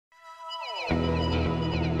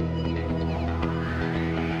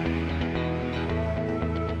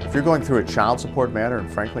If you're going through a child support matter in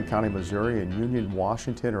Franklin County, Missouri, in Union,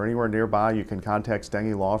 Washington, or anywhere nearby, you can contact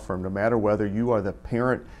Stange Law Firm. No matter whether you are the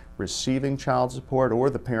parent receiving child support or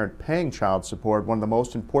the parent paying child support, one of the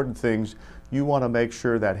most important things you want to make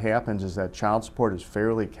sure that happens is that child support is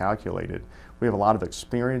fairly calculated. We have a lot of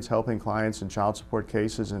experience helping clients in child support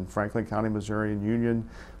cases in Franklin County, Missouri, and Union,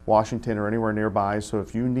 Washington, or anywhere nearby. So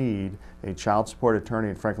if you need a child support attorney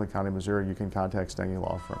in Franklin County, Missouri, you can contact Stange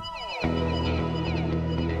Law Firm.